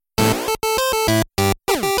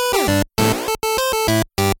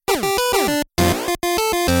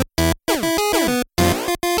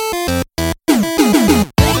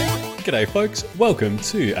G'day folks, welcome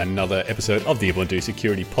to another episode of the Ubuntu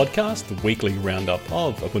Security Podcast, the weekly roundup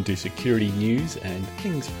of Ubuntu security news and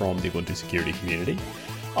things from the Ubuntu security community.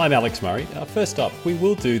 I'm Alex Murray. First up, we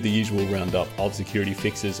will do the usual roundup of security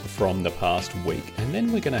fixes from the past week, and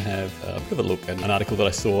then we're going to have a bit of a look at an article that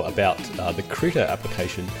I saw about the Krita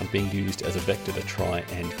application being used as a vector to try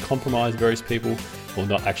and compromise various people. Well,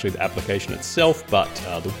 not actually the application itself, but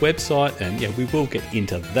the website, and yeah, we will get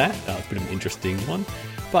into that. It's a bit of an interesting one.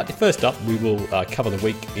 But first up, we will cover the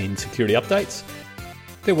week in security updates.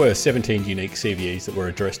 There were 17 unique CVEs that were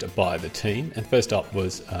addressed by the team, and first up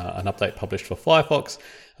was an update published for Firefox.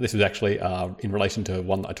 This was actually in relation to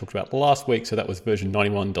one that I talked about last week, so that was version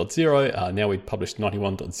 91.0. Now we've published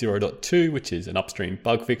 91.0.2, which is an upstream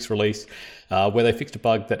bug fix release, where they fixed a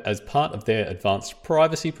bug that as part of their advanced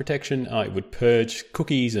privacy protection, it would purge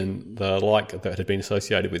cookies and the like that had been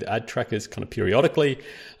associated with ad trackers kind of periodically.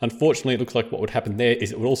 Unfortunately, it looks like what would happen there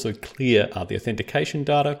is it would also clear the authentication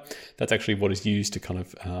data. That's actually what is used to kind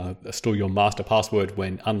of store your master password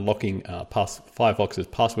when unlocking Firefox's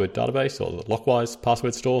password database or the Lockwise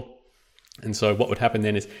password store. And so what would happen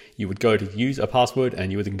then is you would go to use a password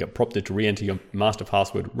and you would then get prompted to re-enter your master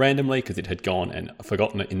password randomly because it had gone and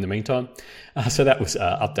forgotten it in the meantime. So that was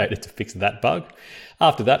updated to fix that bug.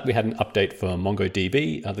 After that, we had an update for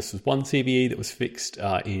MongoDB. This was one CVE that was fixed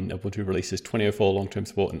in Ubuntu releases 20.04 long-term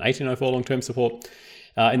support and 18.04 long-term support.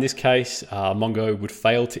 In this case, Mongo would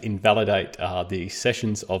fail to invalidate the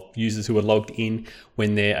sessions of users who were logged in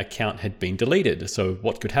when their account had been deleted. So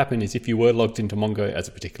what could happen is if you were logged into Mongo as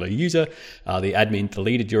a particular user, the admin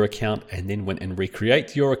deleted your account and then went and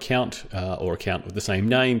recreate your account or account with the same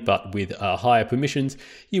name but with higher permissions,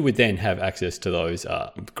 you would then have access to those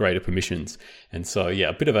greater permissions. And so, yeah,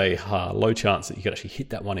 a bit of a low chance that you could actually hit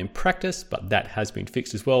that one in practice, but that has been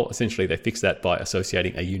fixed as well. Essentially, they fixed that by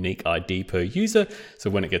associating a unique ID per user. So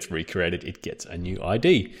when it gets recreated, it gets a new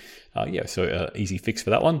ID. So easy fix for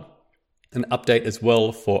that one. An update as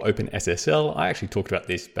well for OpenSSL. I actually talked about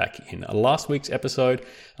this back in last week's episode.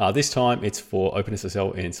 This time it's for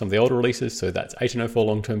OpenSSL in some of the older releases. So that's 18.04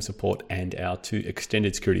 long-term support and our two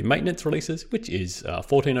extended security maintenance releases, which is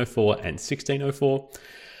 14.04 and 16.04.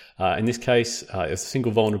 In this case, it's a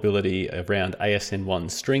single vulnerability around ASN1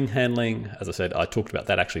 string handling. As I said, I talked about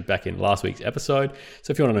that actually back in last week's episode.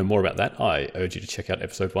 So if you want to know more about that, I urge you to check out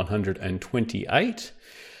episode 128.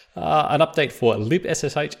 An update for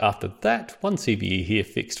libSSH after that. One CVE here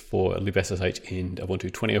fixed for libSSH in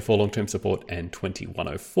Ubuntu 20.04 long-term support and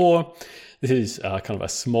 21.04. This is kind of a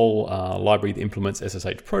small library that implements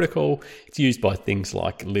SSH protocol. It's used by things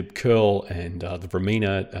like libcurl and the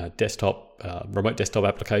Remmina remote desktop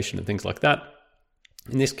application and things like that.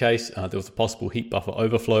 In this case, there was a possible heap buffer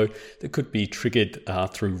overflow that could be triggered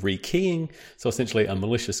through rekeying. So essentially a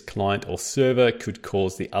malicious client or server could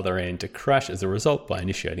cause the other end to crash as a result by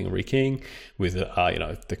initiating a rekeying with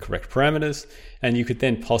the correct parameters. And you could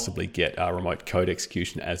then possibly get remote code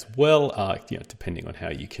execution as well, depending on how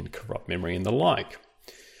you can corrupt memory and the like.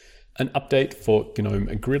 An update for GNOME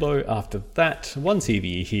Grillo after that. One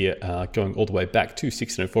CVE here going all the way back to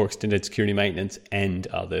 16.04 extended security maintenance and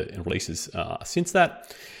the releases since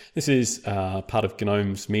that. This is part of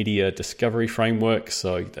GNOME's media discovery framework,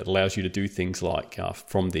 so that allows you to do things like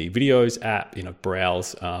from the videos app,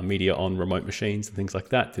 browse media on remote machines and things like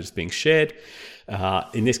that that is being shared.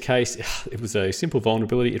 In this case, it was a simple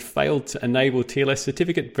vulnerability. It failed to enable TLS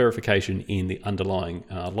certificate verification in the underlying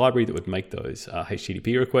library that would make those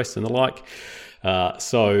HTTP requests and the like.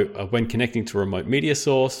 So when connecting to a remote media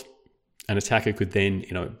source, an attacker could then,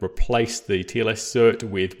 replace the TLS cert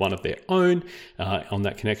with one of their own on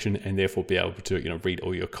that connection, and therefore be able to, read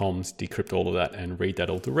all your comms, decrypt all of that, and read that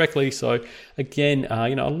all directly. So again,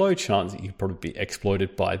 a low chance that you could probably be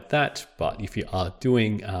exploited by that. But if you are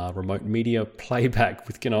doing remote media playback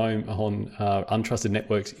with GNOME on untrusted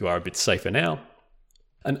networks, you are a bit safer now.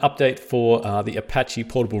 An update for the Apache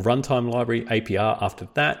Portable Runtime Library, APR, after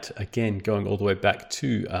that. Again, going all the way back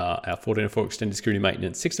to our 14.04 Extended Security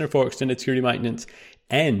Maintenance, 16.04 Extended Security Maintenance,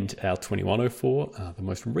 and our 21.04, the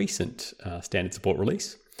most recent standard support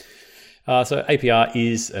release. So APR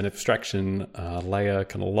is an abstraction layer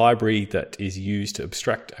kind of library that is used to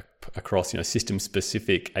abstract across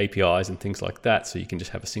system-specific APIs and things like that. So you can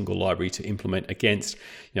just have a single library to implement against,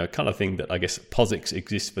 kind of thing that I guess POSIX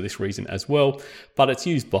exists for this reason as well. But it's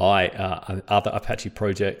used by other Apache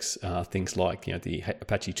projects, things like the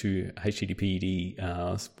Apache 2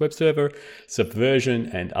 HTTPD web server, Subversion,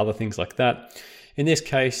 and other things like that. In this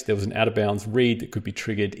case, there was an out-of-bounds read that could be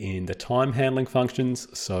triggered in the time handling functions.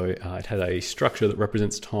 So it had a structure that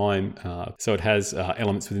represents time. So it has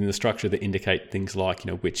elements within the structure that indicate things like,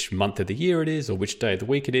 which month of the year it is or which day of the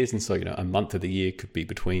week it is. And so, a month of the year could be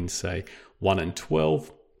between, say, 1 and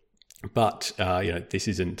 12. But, this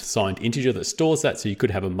isn't signed integer that stores that. So you could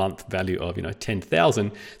have a month value of,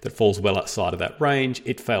 10,000 that falls well outside of that range.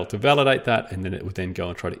 It failed to validate that. And then it would then go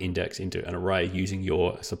and try to index into an array using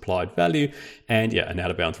your supplied value. And an out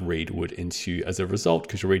of bounds read would ensue as a result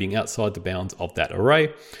because you're reading outside the bounds of that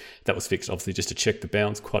array. That was fixed, obviously, just to check the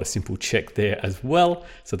bounds. Quite a simple check there as well.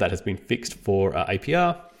 So that has been fixed for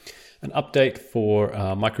APR. An update for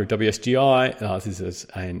Micro WSGI. This is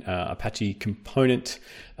an Apache component.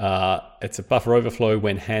 It's a buffer overflow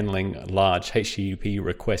when handling large HTTP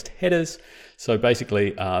request headers. So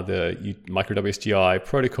basically, the Micro WSGI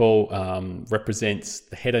protocol represents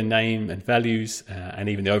the header name and values and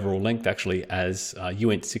even the overall length actually as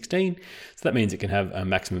uint16. So that means it can have a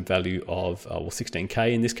maximum value of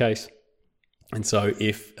 16K in this case. And so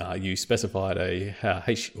if you specified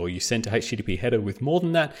or you sent a HTTP header with more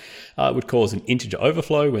than that, it would cause an integer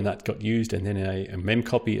overflow when that got used, and then a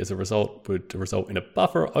memcopy as a result would result in a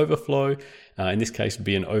buffer overflow. In this case, it would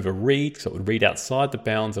be an overread, so it would read outside the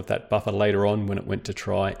bounds of that buffer later on when it went to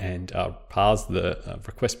try and parse the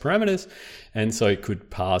request parameters. And so it could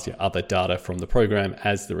parse other data from the program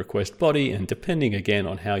as the request body, and depending again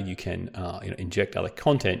on how you can inject other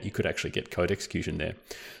content, you could actually get code execution there.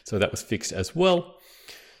 So that was fixed as well.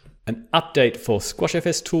 An update for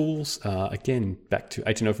SquashFS tools, again, back to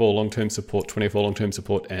 1804 long-term support, 2004 long-term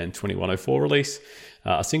support, and 2104 release.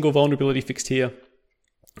 A single vulnerability fixed here.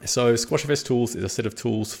 So SquashFS tools is a set of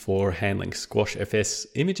tools for handling SquashFS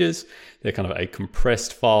images. They're kind of a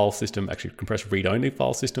compressed file system, actually compressed read-only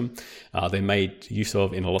file system. They're made use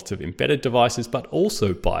of in lots of embedded devices, but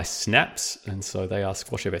also by snaps. And so they are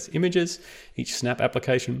SquashFS images, each snap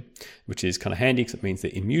application, which is kind of handy because it means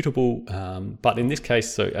they're immutable. But in this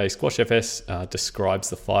case, so a SquashFS describes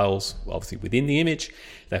the files obviously within the image.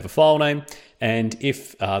 They have a file name. And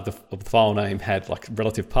if the file name had like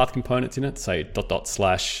relative path components in it, say ..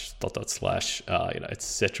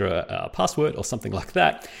 etc. Password or something like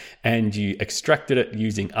that, and you extracted it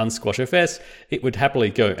using unsquashfs, it would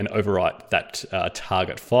happily go and overwrite that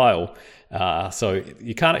target file. So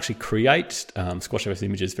you can't actually create SquashFS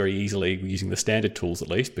images very easily using the standard tools, at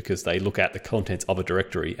least, because they look at the contents of a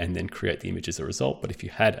directory and then create the image as a result. But if you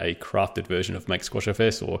had a crafted version of Make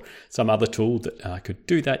SquashFS or some other tool that could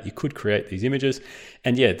do that, you could create these images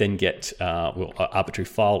and then get an arbitrary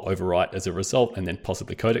file overwrite as a result, and then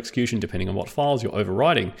possibly code execution depending on what files you're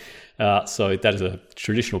overwriting. So that is a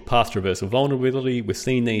traditional path traversal vulnerability. We've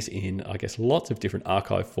seen these in, I guess, lots of different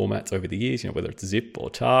archive formats over the years, whether it's zip or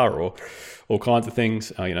tar or all kinds of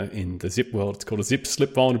things. In the zip world, it's called a zip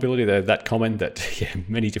slip vulnerability. They're that common that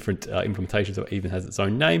many different implementations or even has its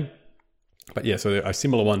own name. But so a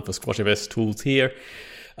similar one for SquashFS tools here.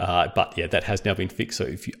 But that has now been fixed. So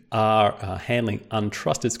if you are handling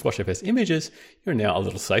untrusted SquashFS images, you're now a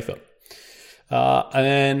little safer.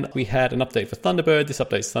 And we had an update for Thunderbird. This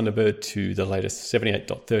updates Thunderbird to the latest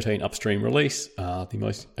 78.13 upstream release. The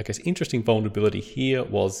most, interesting vulnerability here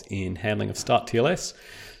was in handling of StartTLS.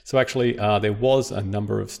 So actually, there was a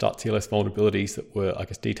number of StartTLS vulnerabilities that were,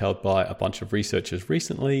 detailed by a bunch of researchers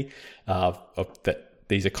recently. That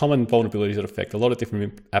these are common vulnerabilities that affect a lot of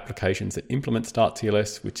different applications that implement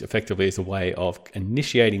StartTLS, which effectively is a way of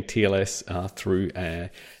initiating TLS through an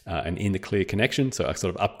in the clear connection, so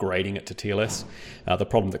sort of upgrading it to TLS. The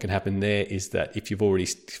problem that can happen there is that if you've already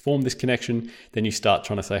formed this connection, then you start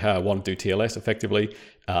trying to say, hey, I want to do TLS effectively.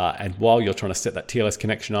 And while you're trying to set that TLS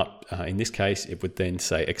connection up, in this case, it would then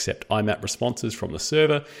say accept IMAP responses from the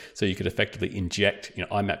server. So you could effectively inject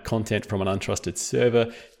IMAP content from an untrusted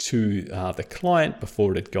server to the client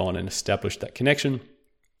before it had gone and established that connection.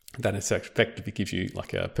 That effectively gives you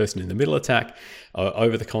like a person in the middle attack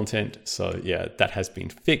over the content. So that has been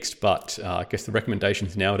fixed. But I guess the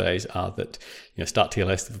recommendations nowadays are that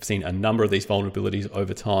StartTLS, we've seen a number of these vulnerabilities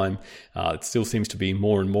over time. It still seems to be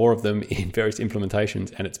more and more of them in various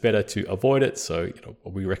implementations, and it's better to avoid it. So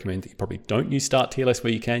we recommend that you probably don't use StartTLS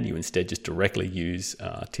where you can. You instead just directly use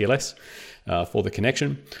TLS for the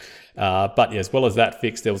connection. But as well as that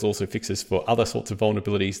fix, there was also fixes for other sorts of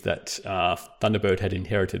vulnerabilities that Thunderbird had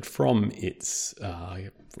inherited from its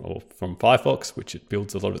from Firefox, which it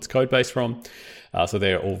builds a lot of its code base from. So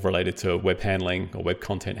they're all related to web handling or web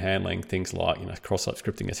content handling, things like cross-site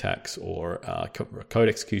scripting attacks or code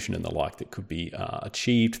execution and the like that could be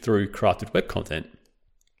achieved through crafted web content.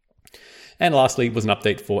 And lastly was an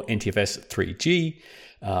update for NTFS 3G.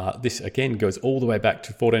 This again goes all the way back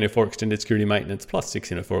to 1404 extended security maintenance plus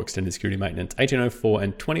 1604 extended security maintenance, 1804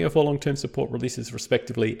 and 2004 long-term support releases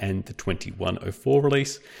respectively, and the 2104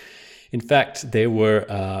 release. In fact, there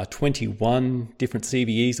were 21 different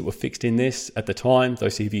CVEs that were fixed in this at the time.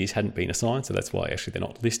 Those CVEs hadn't been assigned, so that's why actually they're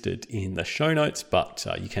not listed in the show notes, but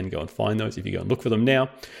you can go and find those if you go and look for them now.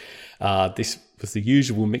 This was the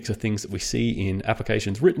usual mix of things that we see in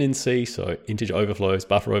applications written in C, so integer overflows,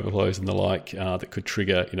 buffer overflows, and the like that could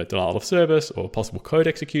trigger denial of service or possible code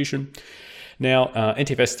execution. Now,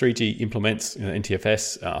 NTFS 3G implements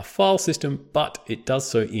NTFS file system, but it does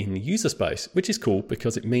so in user space, which is cool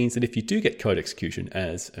because it means that if you do get code execution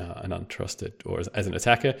as an untrusted or as an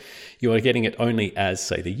attacker, you are getting it only as,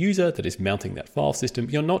 say, the user that is mounting that file system.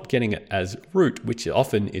 You're not getting it as root, which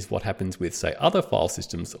often is what happens with, say, other file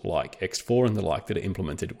systems like X4 and the like that are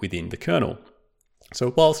implemented within the kernel.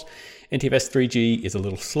 So whilst NTFS 3G is a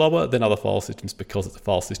little slower than other file systems because it's a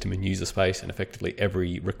file system in user space, and effectively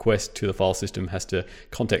every request to the file system has to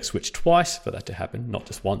context switch twice for that to happen, not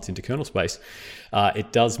just once into kernel space,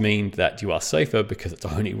 it does mean that you are safer because it's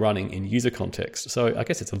only running in user context. So I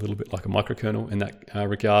guess it's a little bit like a microkernel in that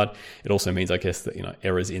regard. It also means, I guess, that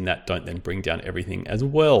errors in that don't then bring down everything as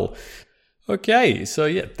well. Okay, so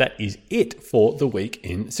yeah, that is it for the week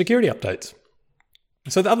in security updates.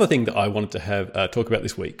 So the other thing that I wanted to have talk about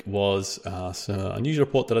this week was a news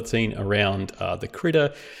report that I'd seen around the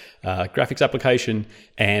Krita graphics application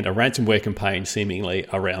and a ransomware campaign seemingly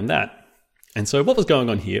around that. And so what was going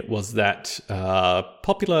on here was that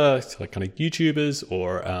popular kind of YouTubers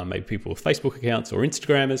or maybe people with Facebook accounts or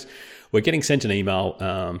Instagrammers were getting sent an email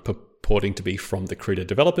purporting to be from the Krita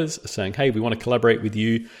developers saying, hey, we want to collaborate with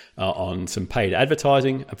you on some paid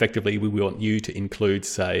advertising. Effectively, we want you to include,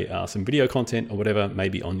 say, some video content or whatever,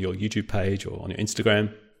 maybe on your YouTube page or on your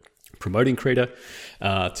Instagram, promoting Krita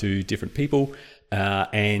to different people.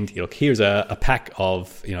 And here's a pack of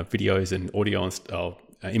videos and audio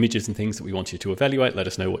and images and things that we want you to evaluate. Let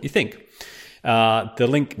us know what you think. The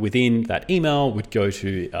link within that email would go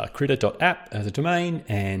to krita.app as a domain,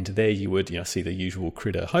 and there you would see the usual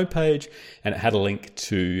Krita homepage, and it had a link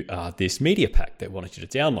to this media pack they wanted you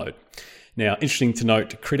to download. Now, interesting to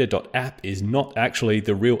note, krita.app is not actually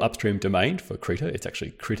the real upstream domain for Krita. It's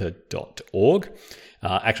actually krita.org.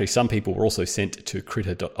 Actually, some people were also sent to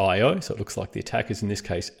krita.io, so it looks like the attackers in this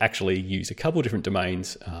case actually use a couple of different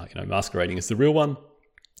domains, masquerading as the real one.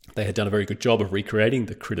 They had done a very good job of recreating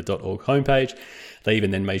the krita.org homepage. They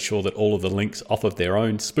even then made sure that all of the links off of their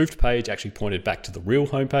own spoofed page actually pointed back to the real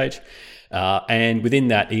homepage. And within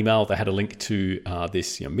that email, they had a link to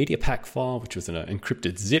this media pack file, which was an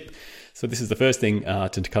encrypted zip. So this is the first thing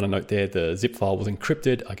to kind of note there. The zip file was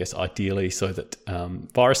encrypted, I guess ideally so that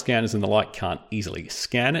virus scanners and the like can't easily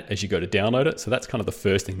scan it as you go to download it. So that's kind of the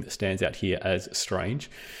first thing that stands out here as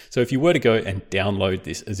strange. So if you were to go and download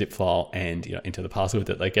this zip file and enter the password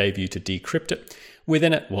that they gave you to decrypt it,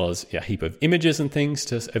 within it was a heap of images and things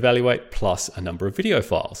to evaluate, plus a number of video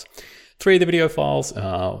files. 3 of the video files,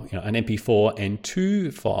 an MP4 and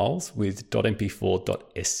 2 files with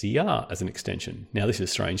 .mp4.scr as an extension. Now this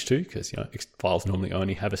is strange too, because files normally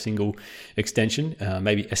only have a single extension.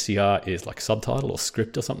 Maybe SCR is like subtitle or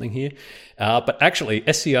script or something here. But actually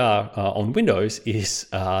SCR on Windows is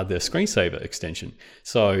the screensaver extension.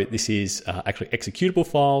 So this is actually executable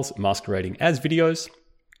files masquerading as videos.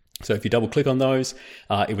 So if you double click on those,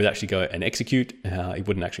 it would actually go and execute. It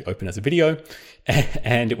wouldn't actually open as a video,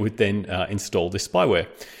 and it would then install this spyware.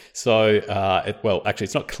 So, actually,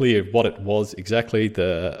 it's not clear what it was exactly.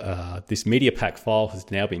 This media pack file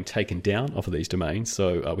has now been taken down off of these domains,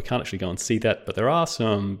 so we can't actually go and see that. But there are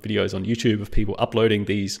some videos on YouTube of people uploading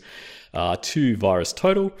these to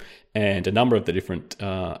VirusTotal, and a number of the different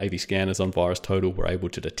AV scanners on VirusTotal were able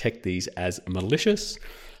to detect these as malicious.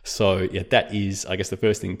 So yeah, that is, I guess, the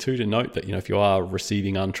first thing too to note that, if you are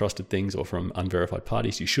receiving untrusted things or from unverified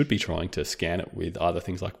parties, you should be trying to scan it with either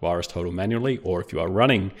things like VirusTotal manually, or if you are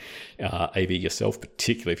running AV yourself,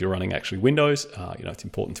 particularly if you're running actually Windows, it's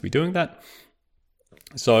important to be doing that.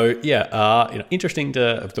 So yeah, interesting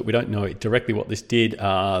that we don't know directly what this did.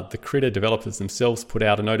 The Krita developers themselves put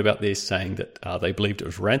out a note about this saying that they believed it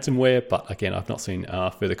was ransomware, but again, I've not seen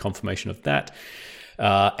further confirmation of that.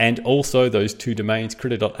 And also those 2 domains,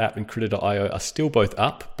 krita.app and krita.io, are still both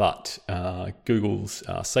up, but Google's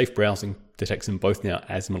safe browsing detects them both now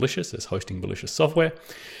as malicious, as hosting malicious software.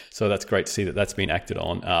 So that's great to see that that's been acted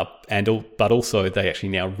on. But also they actually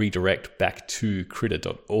now redirect back to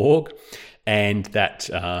krita.org. And that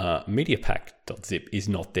mediapack.zip is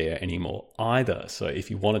not there anymore either. So if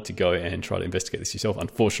you wanted to go and try to investigate this yourself,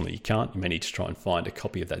 unfortunately you can't. You may need to try and find a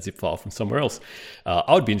copy of that zip file from somewhere else.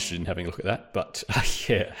 I would be interested in having a look at that, but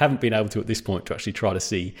haven't been able to at this point to actually try to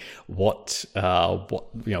see what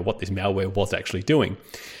this malware was actually doing.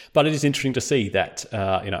 But it is interesting to see that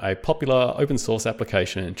a popular open source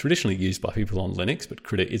application traditionally used by people on Linux, but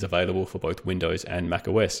Critter is available for both Windows and Mac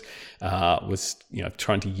OS, was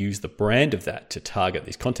trying to use the brand of that to target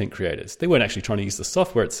these content creators. They weren't actually trying to use the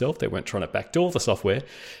software itself. They weren't trying to backdoor the software,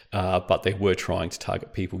 but they were trying to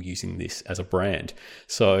target people using this as a brand.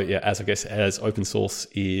 So as open source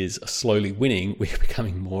is slowly winning, we're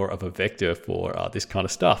becoming more of a vector for this kind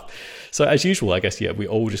of stuff. So as usual, I guess, we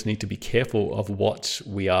all just need to be careful of what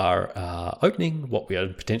we are opening, what we are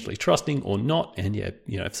potentially trusting or not. And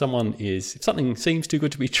if something seems too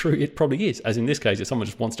good to be true, it probably is. As in this case, if someone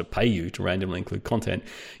just wants to pay you to randomly include content,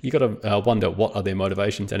 you got to wonder what are their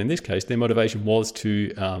motivations. And in this case, their motivation was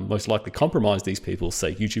to most likely compromise these people's,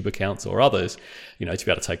 say, YouTube accounts or others, to be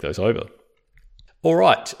able to take those over. All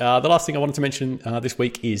right, the last thing I wanted to mention this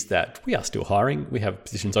week is that we are still hiring. We have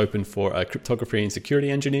positions open for a cryptography and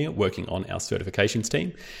security engineer working on our certifications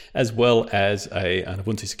team, as well as an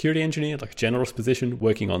Ubuntu security engineer, like a generalist position,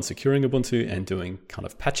 working on securing Ubuntu and doing kind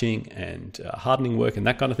of patching and hardening work and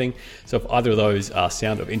that kind of thing. So if either of those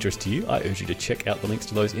sound of interest to you, I urge you to check out the links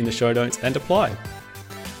to those in the show notes and apply.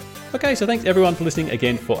 Okay, so thanks everyone for listening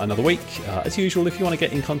again for another week. As usual, if you want to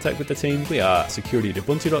get in contact with the team, we are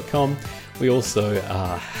security@ubuntu.com. We also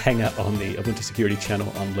hang out on the Ubuntu Security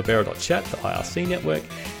channel on libera.chat, the IRC network,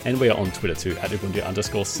 and we are on Twitter too,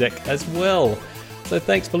 @Ubuntu_sec as well. So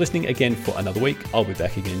thanks for listening again for another week. I'll be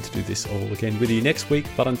back again to do this all again with you next week.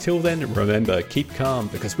 But until then, remember, keep calm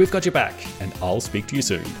because we've got your back, and I'll speak to you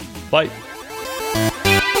soon. Bye.